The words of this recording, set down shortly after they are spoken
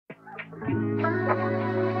Taking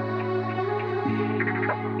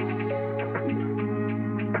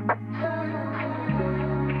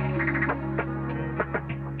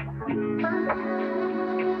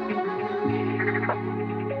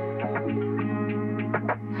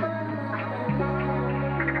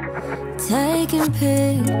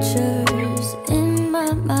pictures in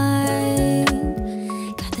my mind.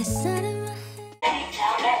 Got the sun in my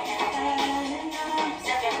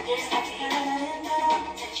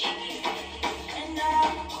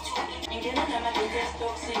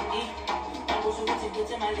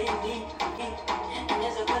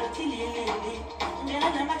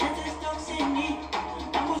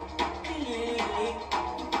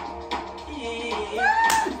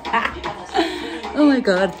Oh my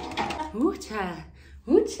god. Hoocha,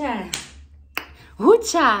 hoocha,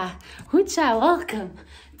 hoocha, hoocha. Welcome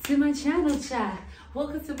to my channel, cha.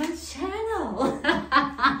 Welcome to my channel.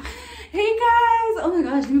 Hey guys. Oh my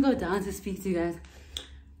gosh, let me go down to speak to you guys.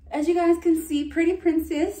 As you guys can see, pretty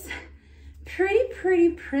princess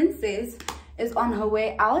is on her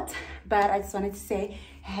way out, but I just wanted to say,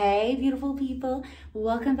 hey beautiful people,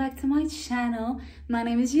 welcome back to my channel. My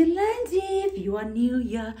name is Yolandi. If you are new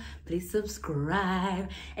here, please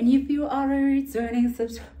subscribe, and if you are a returning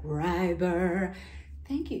subscriber,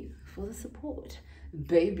 thank you for the support,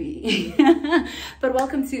 baby. But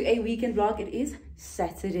welcome to a weekend vlog. It is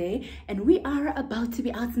Saturday and we are about to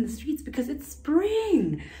be out in the streets because it's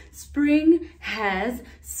spring. Spring has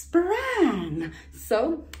sprung,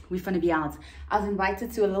 so we're gonna be out. I was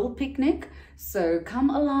invited to a little picnic, so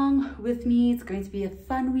come along with me. It's going to be a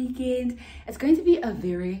fun weekend. It's going to be a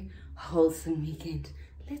very wholesome weekend.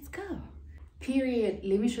 Let's go. Period.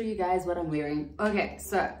 Let me show you guys what I'm wearing. Okay,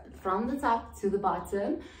 so from the top to the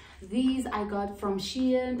bottom, these I got from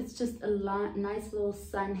Shein. It's just a nice little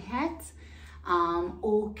sun hat,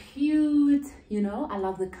 all cute, you know. I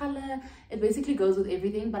love the color. It basically goes with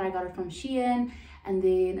everything, but I got it from Shein. And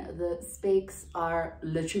then the specs are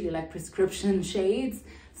literally like prescription shades,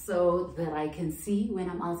 so that I can see when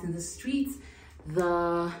I'm out in the streets.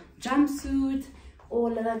 The jumpsuit,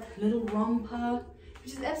 or that little romper,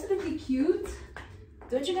 which is absolutely cute.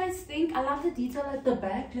 Don't you guys think? I love the detail at the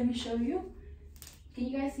back. Let me show you. Can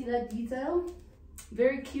you guys see that detail?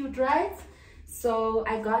 Very cute, right? So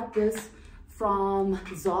I got this from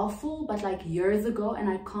Zaful, but like years ago, and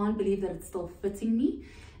I can't believe that it's still fitting me.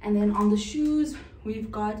 And then on the shoes, we've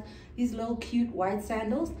got these little cute white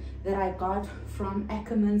sandals that I got from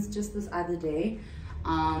Ackermans just this other day.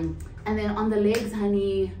 And then on the legs,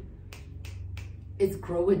 honey, it's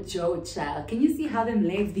Grow With Joe, child. Can you see how them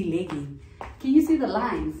legs be legging? Can you see the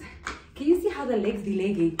lines? Can you see how the legs be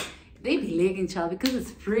legging? They be legging, child, because it's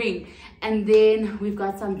spring. And then we've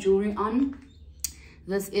got some jewelry on.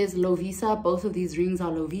 This is Lovisa. Both of these rings are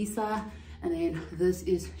Lovisa. And then this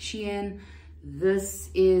is Shein. This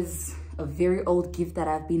is a very old gift that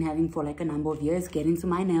I've been having for like a number of years. Get into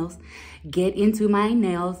my nails. Get into my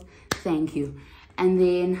nails. Thank you. And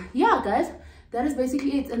then, yeah, guys, that is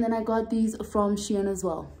basically it. And then I got these from Shein as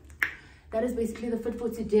well. That is basically the fit for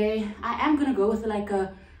today. I am going to go with like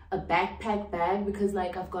a backpack bag because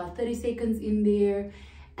like I've got 30 seconds in there.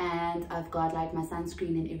 And I've got like my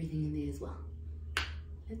sunscreen and everything in there as well.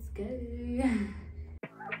 Let's go.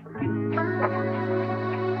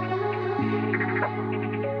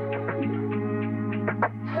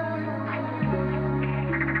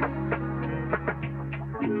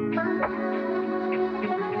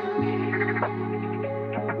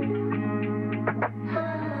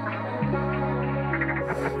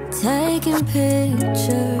 taking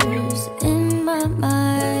pictures in my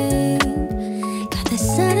mind. Got the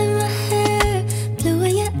sun in my hair, blue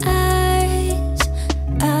in your eyes.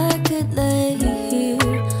 I could lay here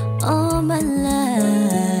all my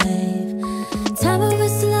life. Time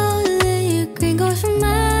moves slowly, green goes from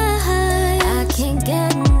my high. I can't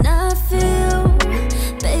get enough of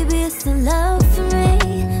you, baby, it's the love for me.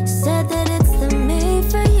 Said that it's the me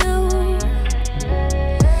for you.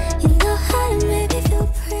 You know how to make me feel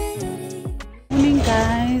pretty. Morning,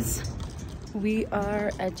 guys. We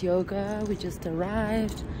are at yoga. We just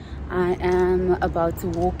arrived. I am about to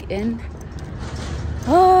walk in.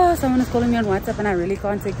 Oh, someone is calling me on WhatsApp and I really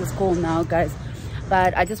can't take this call now, guys.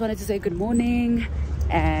 But I just wanted to say good morning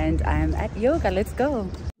and I'm at yoga. Let's go.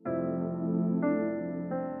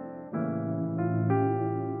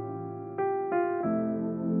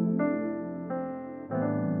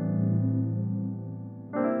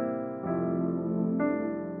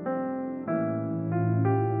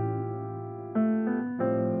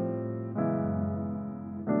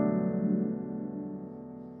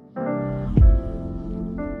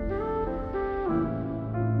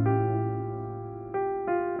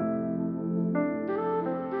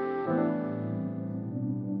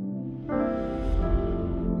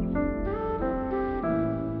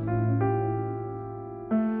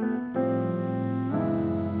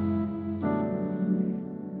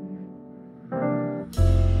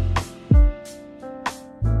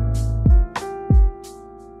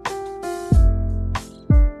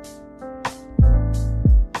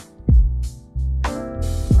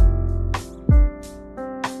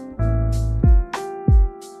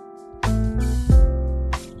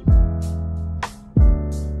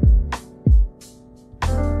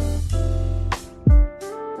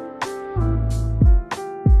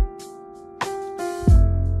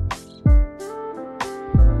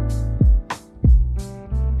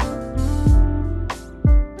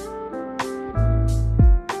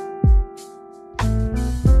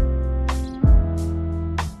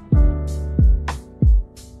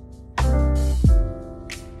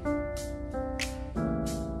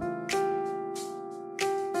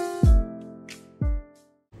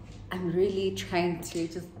 I'm really trying to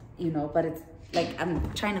just, you know, but it's like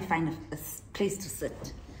I'm trying to find a place to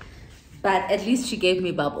sit. But at least she gave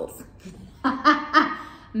me bubbles.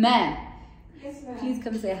 Man, yes, please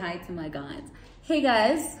come say hi to my guys. Hey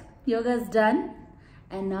guys, yoga's done.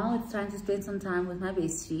 And now it's time to spend some time with my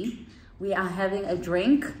bestie. We are having a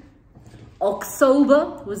drink.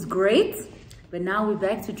 October was great. But now we're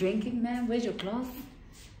back to drinking. Man, where's your glass?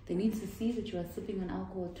 They need to see that you are sipping on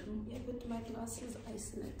alcohol too. Yeah, but my glass has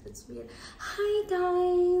ice in it. It's weird. Hi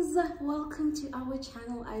guys, welcome to our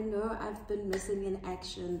channel. I know I've been missing in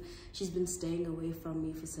action. She's been staying away from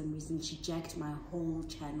me for some reason. She jacked my whole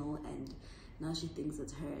channel and now she thinks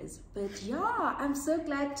it's hers. But yeah, I'm so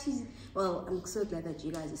glad I'm so glad that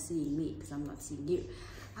you guys are seeing me because I'm not seeing you.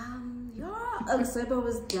 Yeah, October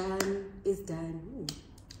was done. Is done. Ooh.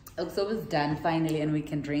 October's done finally, and we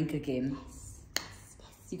can drink again.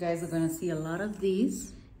 You guys are going to see a lot of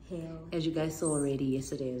these, as you guys saw already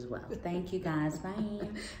yesterday as well. Thank you guys. Bye.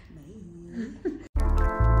 Bye.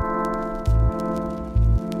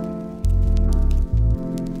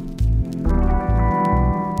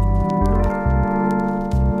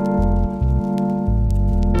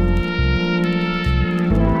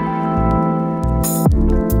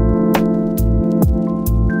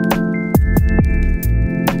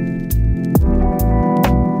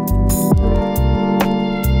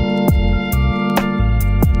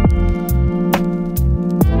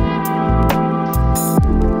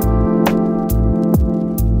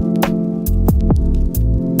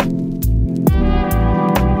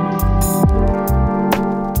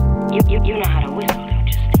 You know how to whistle, don't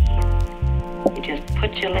you, Steve? You just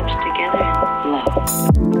put your lips together and blow.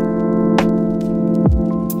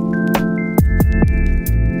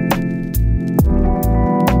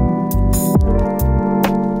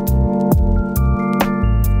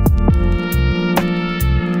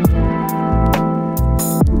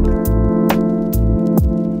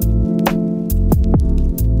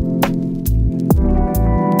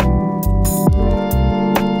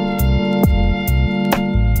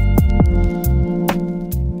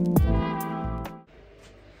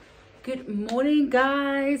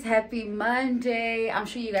 Guys, happy Monday. I'm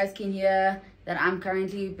sure you guys can hear that I'm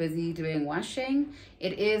currently busy doing washing.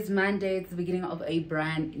 It is Monday. It's the beginning of a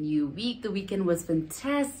brand new week. The weekend was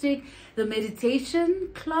fantastic. The meditation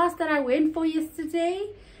class that I went for yesterday,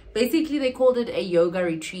 basically they called it a yoga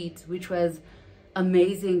retreat, which was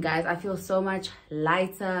amazing, guys. I feel so much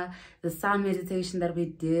lighter. The sound meditation that we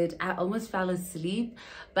did, I almost fell asleep,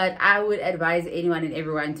 but I would advise anyone and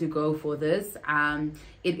everyone to go for this.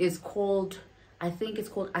 It is called, I think it's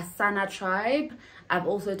called Asana Tribe. I've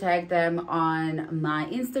also tagged them on my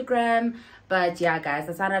Instagram. But yeah, guys,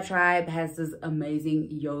 Asana Tribe has this amazing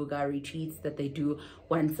yoga retreats that they do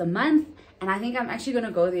once a month. And I think I'm actually going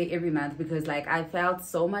to go there every month because like I felt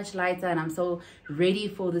so much lighter and I'm so ready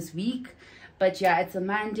for this week. But yeah, it's a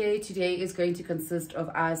Monday. Today is going to consist of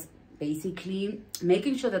us basically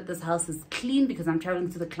making sure that this house is clean because I'm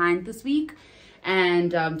traveling to the client this week.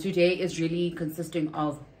 And today is really consisting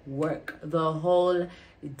of work. The whole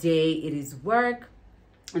day it is work.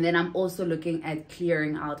 And then I'm also looking at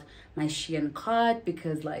clearing out my Shein cart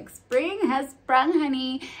because like spring has sprung,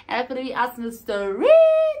 honey, and I'm gonna be out in the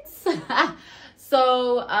streets.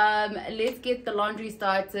 So let's get the laundry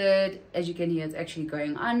started. As you can hear, it's actually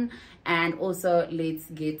going on. And also let's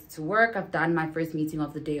get to work. I've done my first meeting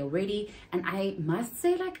of the day already, and I must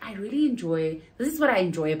say, like, I really enjoy, this is what I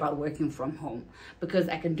enjoy about working from home, because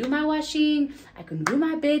I can do my washing, I can do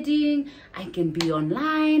my bedding, I can be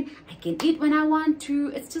online, I can eat when I want to.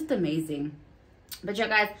 It's just amazing. But yeah,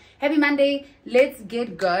 guys, happy Monday. Let's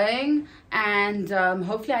get going, and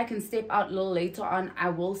hopefully I can step out a little later on.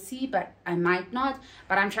 I will see, but I might not.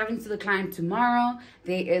 But I'm traveling to the client tomorrow.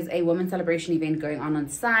 There is a women's celebration event going on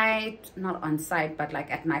site, not on site, but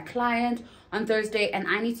like at my client on Thursday, and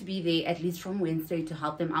I need to be there at least from Wednesday to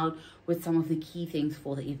help them out with some of the key things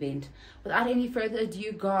for the event. Without any further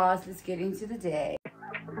ado, guys, let's get into the day.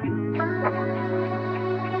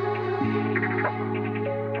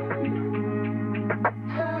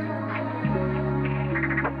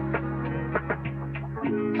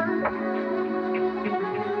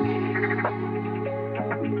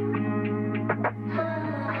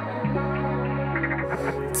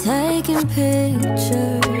 Taking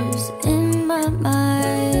pictures in my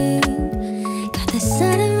mind, got the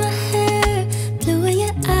sun in my hair, blue in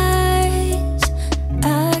your eyes.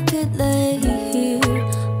 I could lay here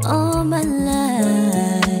all my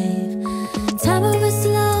life. Time moves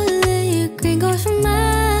slowly, green goes from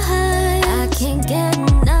my high. I can't get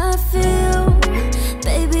enough of you,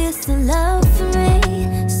 baby, it's the love for me.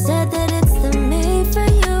 Said that it's the me for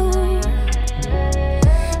you.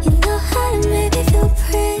 You know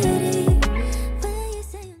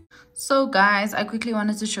guys, I quickly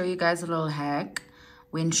wanted to show you guys a little hack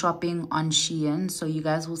when shopping on Shein. So you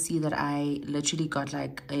guys will see that I literally got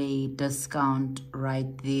like a discount right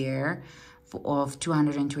there of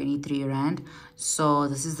 223 rand. So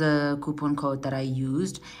this is the coupon code that I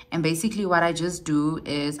used, and basically what I just do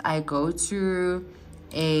is I go to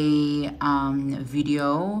a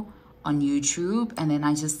video on YouTube, and then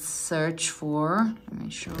I just search for, let me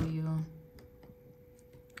show you,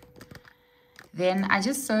 then I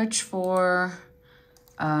just search for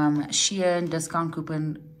Shein discount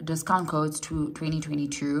codes to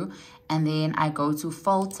 2022, and then I go to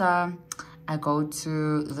filter, I go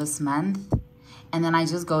to this month, and then I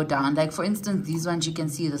just go down. Like for instance, these ones, you can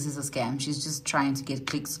see this is a scam. She's just trying to get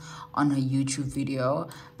clicks on her YouTube video.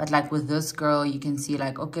 But like with this girl, you can see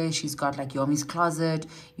like, okay, she's got like Yomi's Closet,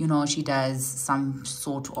 you know, she does some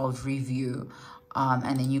sort of review.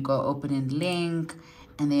 And then you go open in link,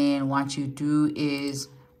 and then what you do is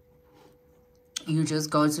you just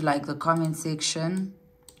go to like the comment section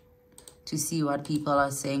to see what people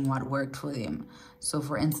are saying, what worked for them. So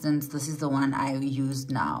for instance, this is the one I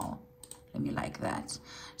used now. Let me like that.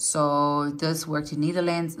 So this worked in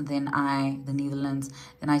Netherlands, then I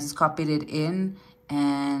just copied it in,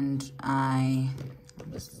 and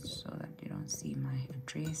just so that you don't see my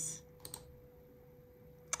address.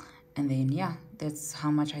 And then yeah, that's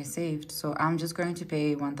how much I saved. So I'm just going to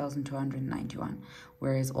pay 1,291,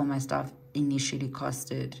 whereas all my stuff initially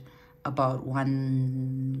costed about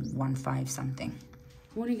 115 something.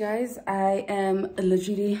 Morning guys, I am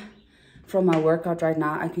literally from my workout right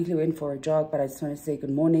now. I quickly went for a jog, but I just want to say good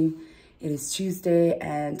morning. It is Tuesday,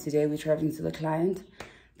 and today we're traveling to the client.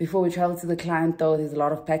 Before we travel to the client though, there's a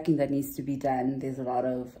lot of packing that needs to be done. There's a lot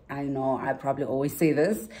of, I know I probably always say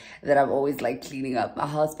this, that I'm always like cleaning up my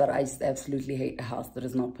house, but I just absolutely hate a house that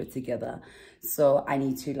is not put together. So I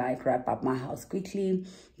need to like wrap up my house quickly,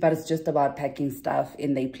 but it's just about packing stuff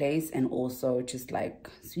in their place, and also just like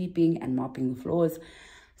sweeping and mopping the floors,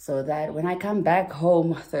 so that when I come back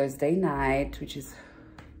home Thursday night, which is,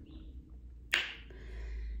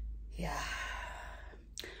 yeah,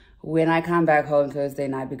 when I come back home Thursday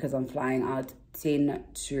night, because I'm flying out 10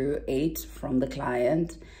 to 8 from the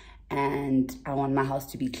client, and I want my house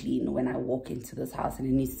to be clean when I walk into this house, and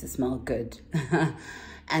it needs to smell good.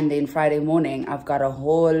 And then Friday morning, I've got a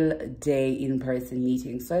whole day in-person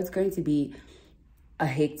meeting. So it's going to be a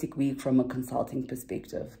hectic week from a consulting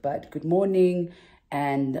perspective. But good morning,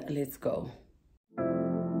 and let's go.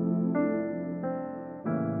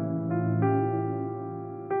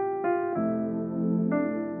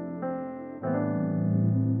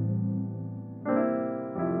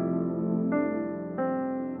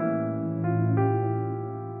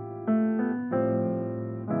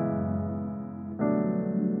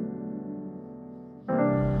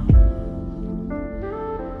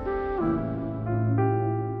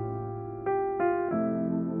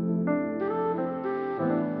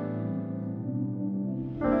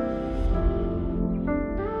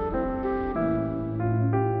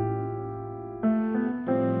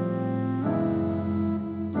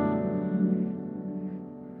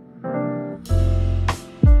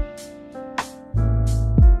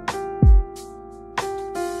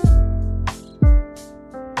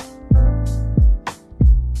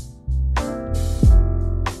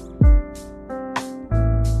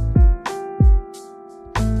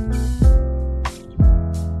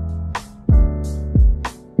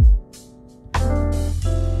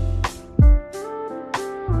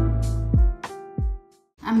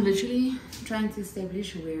 I'm literally trying to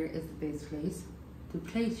establish where is the best place to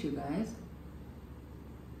place you guys.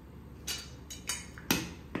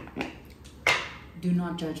 Do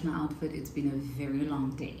not judge my outfit. It's been a very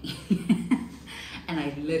long day. And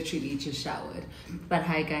I literally just showered. But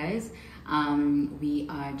hi guys, we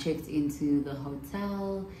are checked into the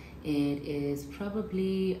hotel. It is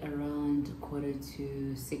probably around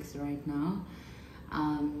 5:45 right now.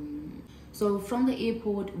 So from the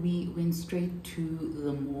airport, we went straight to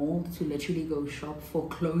the mall to literally go shop for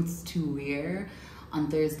clothes to wear on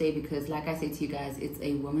Thursday, because like I said to you guys, it's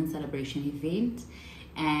a women's celebration event,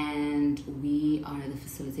 and we are the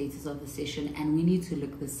facilitators of the session, and we need to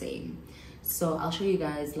look the same. So I'll show you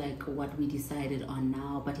guys like what we decided on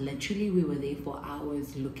now, but literally we were there for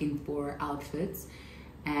hours looking for outfits,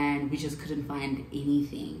 and we just couldn't find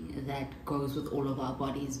anything that goes with all of our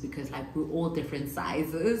bodies, because like we're all different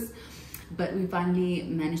sizes. But we finally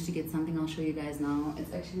managed to get something. I'll show you guys now.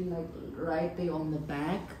 It's actually like right there on the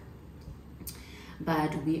back.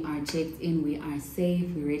 But we are checked in, we are safe,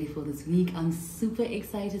 we're ready for this week. I'm super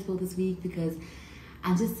excited for this week because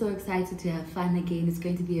I'm just so excited to have fun again. It's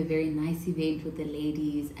going to be a very nice event with the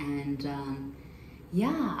ladies, and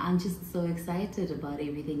yeah, I'm just so excited about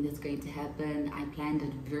everything that's going to happen. I planned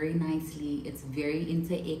it very nicely. It's very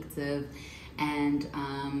interactive, and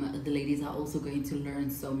the ladies are also going to learn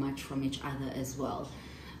so much from each other as well.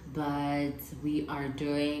 But we are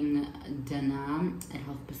doing dinner at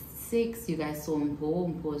 6:30. You guys saw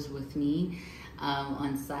Mpo is with me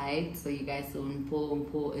on site. So you guys saw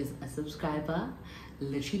Mpo is a subscriber.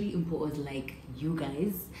 Literally, Mpo is like you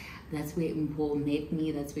guys. That's where Mpo met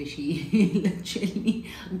me. That's where she literally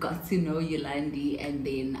got to know Yolandi, and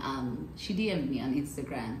then she DM'd me on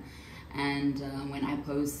Instagram. And when I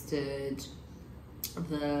posted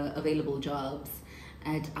the available jobs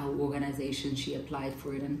at our organization, she applied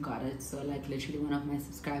for it and got it. So like literally one of my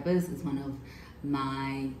subscribers is one of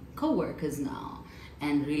my co-workers now,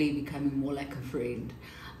 and really becoming more like a friend.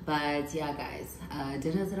 But yeah guys,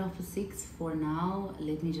 dinner's at 6:30 for now.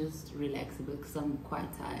 Let me just relax a bit because I'm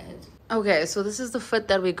quite tired. Okay, so this is the fit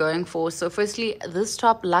that we're going for. So firstly, this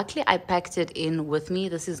top, luckily I packed it in with me.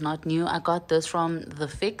 This is not new. I got this from The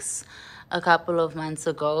Fix a couple of months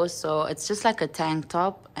ago. So it's just like a tank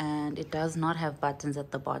top, and it does not have buttons at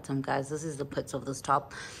the bottom, guys. This is the pits of this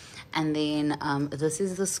top. And then this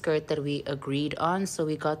is the skirt that we agreed on. So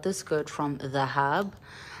we got this skirt from The Hub,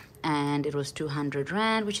 and it was 200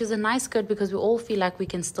 Rand, which is a nice skirt because we all feel like we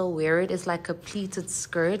can still wear it. It's like a pleated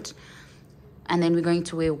skirt, and then we're going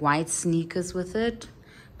to wear white sneakers with it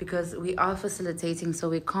because we are facilitating, so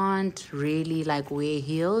we can't really like wear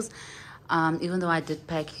heels, even though I did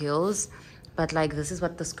pack heels. But like this is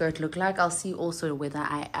what the skirt looked like. I'll see also whether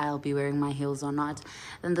I'll be wearing my heels or not.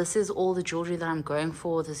 And this is all the jewelry that I'm going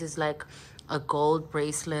for. This is like a gold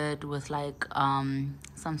bracelet with like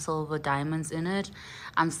some silver diamonds in it.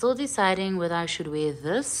 I'm still deciding whether I should wear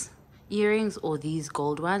this earrings or these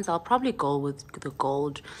gold ones. I'll probably go with the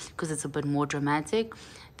gold because it's a bit more dramatic.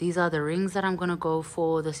 These are the rings that I'm gonna go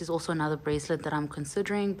for. This is also another bracelet that I'm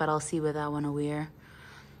considering, but I'll see whether I want to wear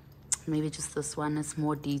maybe just this one. It's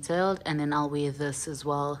more detailed, and then I'll wear this as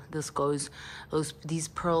well. This goes, these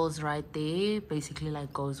pearls right there basically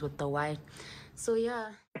like goes with the white. So yeah.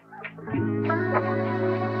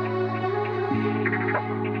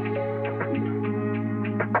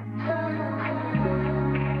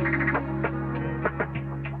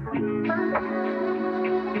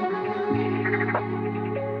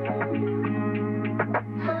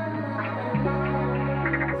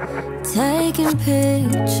 Taking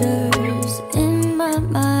pictures in my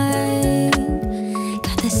mind,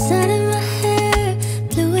 got the sun in my hair,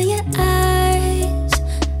 blue in your eyes.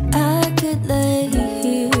 I could lay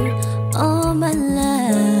here all my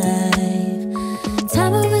life.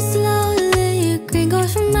 Time moves slowly, green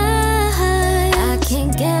goes from my high. I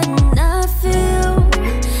can't get enough of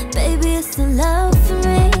you, baby, it's the love for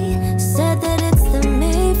me. Said that it's the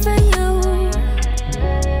me for you.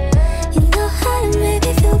 You know how to make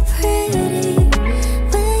me feel pretty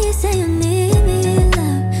when you say you need me,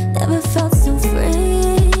 love. Never felt so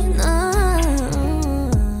free, no.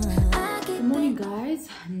 Good morning guys.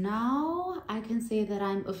 Now I can say that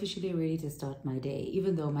I'm officially ready to start my day,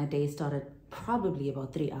 even though my day started probably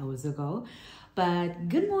about 3 hours ago. But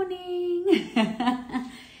good morning.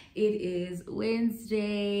 It is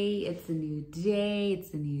Wednesday. It's a new day.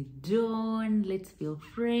 It's a new dawn. Let's feel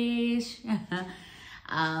fresh.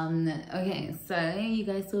 Okay, so you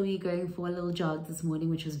guys saw me going for a little jog this morning,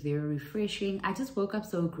 which was very refreshing. I just woke up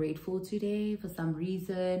so grateful today for some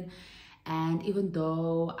reason. And even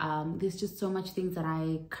though there's just so much things that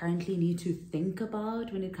I currently need to think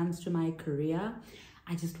about when it comes to my career,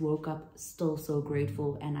 I just woke up still so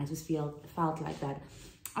grateful, and I just felt like that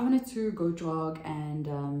I wanted to go jog and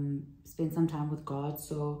spend some time with God.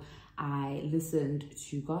 So I listened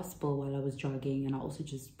to gospel while I was jogging, and I also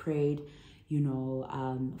just prayed, you know,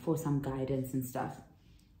 for some guidance and stuff.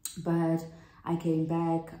 But I came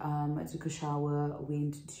back, I took a shower,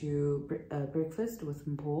 went to breakfast with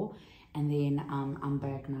Mpo, and then I'm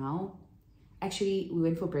back now. Actually, we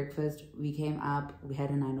went for breakfast, we came up, we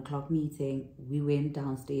had a 9 o'clock meeting, we went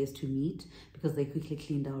downstairs to meet because they quickly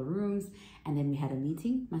cleaned our rooms, and then we had a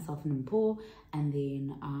meeting, myself and Mpo, and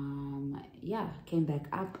then yeah, came back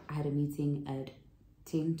up. I had a meeting at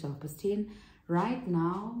 10 to 10:30. Right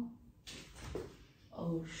now,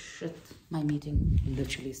 oh shit, my meeting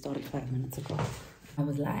literally started 5 minutes ago. I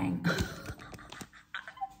was lying.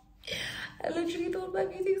 I literally thought my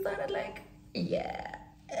meeting started like, yeah.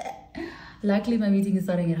 Luckily my meeting is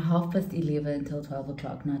starting at 11:30 till 12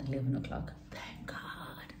 o'clock, not 11 o'clock. Thank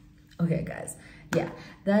God. Okay guys, yeah,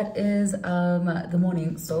 that is the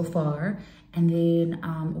morning so far. And then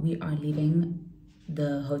we are leaving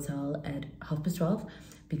the hotel at 12:30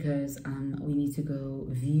 because we need to go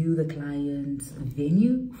view the client's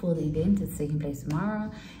venue for the event. It's taking place tomorrow.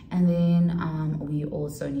 And then we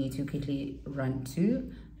also need to quickly run to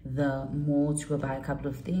the mall to go buy a couple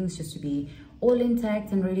of things just to be all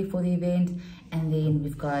intact and ready for the event. And then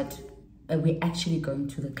we've got we're actually going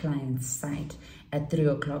to the client's site at 3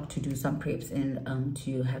 o'clock to do some preps and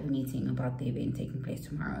to have a meeting about the event taking place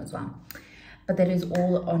tomorrow as well. But that is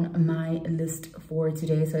all on my list for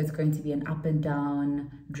today. So it's going to be an up and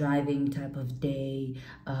down driving type of day,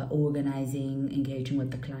 organizing, engaging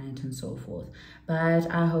with the client and so forth. But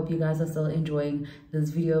I hope you guys are still enjoying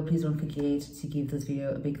this video. Please don't forget to give this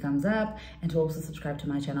video a big thumbs up and to also subscribe to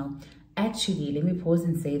my channel. Actually, let me pause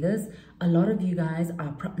and say this. A lot of you guys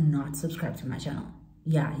are not subscribed to my channel.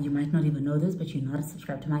 Yeah, you might not even know this, but you're not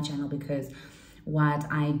subscribed to my channel, because what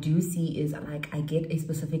I do see is, like, I get a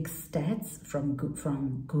specific stats from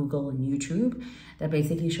Google and YouTube that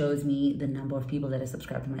basically shows me the number of people that are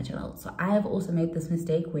subscribed to my channel. So I have also made this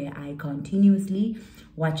mistake where I continuously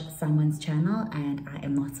watch someone's channel and I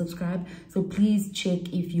am not subscribed. So please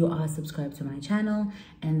check if you are subscribed to my channel.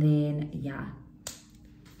 And then, yeah,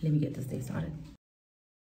 let me get this day started.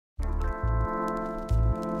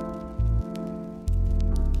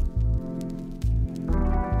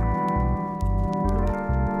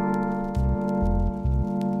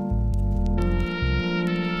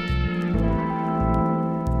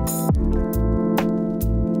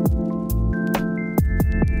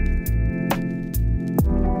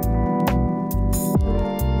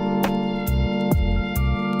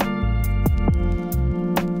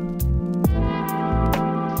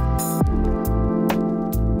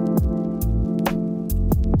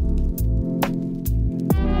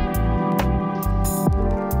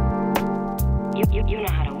 You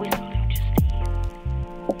know how to whistle, don't you,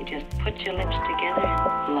 Steve? You just put your lips together and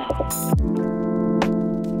blow.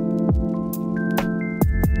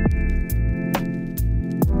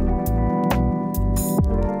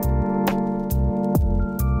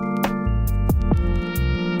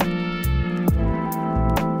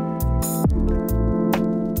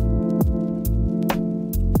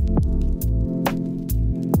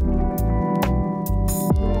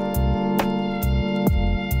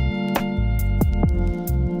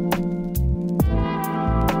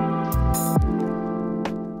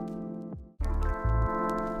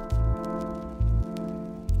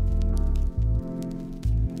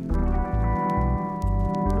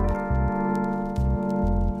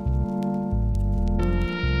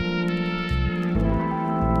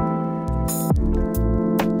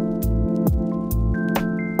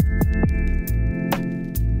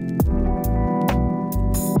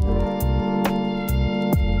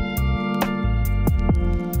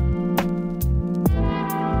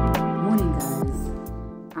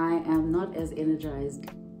 Energized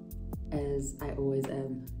as I always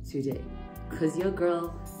am today, because your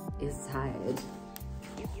girl is tired.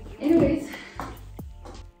 Anyways, I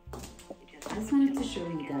just wanted to show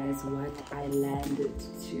you guys what I landed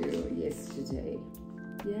to yesterday.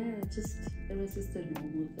 Yeah, it was just a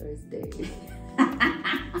normal Thursday.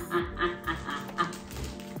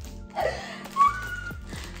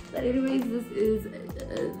 But anyways, this is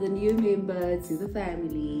the new member to the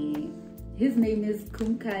family. His name is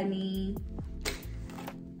Kumkani.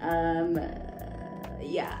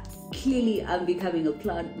 Yeah, clearly I'm becoming a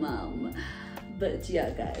plant mom. But yeah,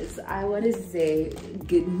 guys, I wanted to say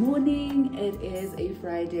good morning. It is a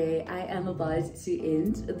Friday. I am about to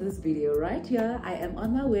end this video right here. I am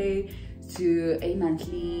on my way to a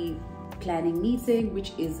monthly planning meeting,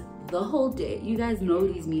 which is the whole day. You guys know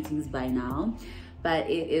these meetings by now, but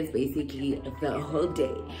it is basically the whole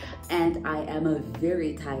day, and I am a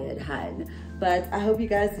very tired hun. But I hope you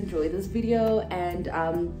guys enjoy this video, and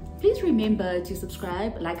please remember to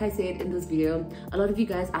subscribe. Like I said in this video, a lot of you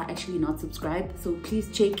guys are actually not subscribed, so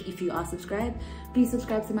please check if you are subscribed. Please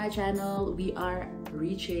subscribe to my channel. We are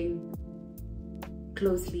reaching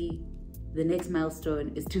closely. The next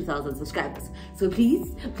milestone is 2,000 subscribers. So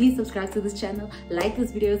please subscribe to this channel, like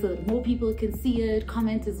this video so that more people can see it,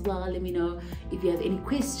 comment as well, let me know if you have any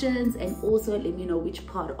questions, and also let me know which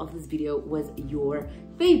part of this video was your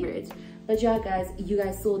favorite. But yeah, guys, you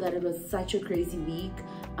guys saw that it was such a crazy week,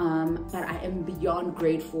 but I am beyond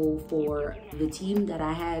grateful for the team that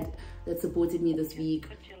I had that supported me this week.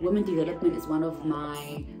 Women development is one of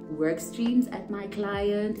my work streams at my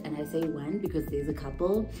client, and I say one because there's a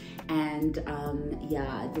couple. And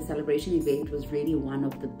yeah, the celebration event was really one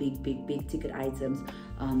of the big ticket items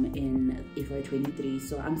in FY23.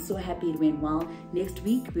 So I'm so happy it went well. Next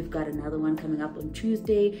week we've got another one coming up on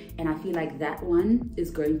Tuesday, and I feel like that one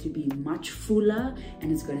is going to be much fuller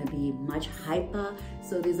and it's going to be much hyper.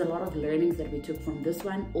 So there's a lot of learnings that we took from this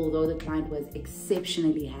one, although the client was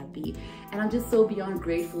exceptionally happy. And I'm just so beyond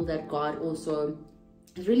grateful that God also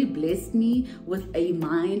has really blessed me with a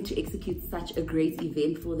mind to execute such a great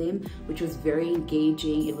event for them, which was very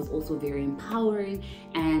engaging. It was also very empowering,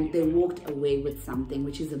 and they walked away with something,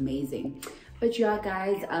 which is amazing. But yeah,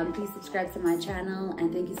 guys, please subscribe to my channel,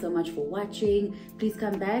 and thank you so much for watching. Please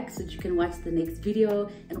come back so that you can watch the next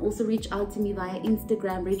video, and also reach out to me via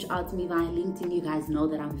Instagram, reach out to me via LinkedIn. You guys know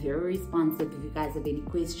that I'm very responsive. If you guys have any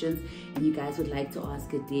questions and you guys would like to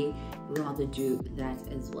ask a day, rather do that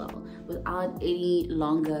as well. Without any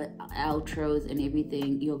longer outros and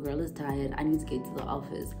everything, your girl is tired. I need to get to the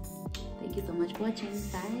office. Thank you so much for watching.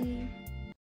 Bye.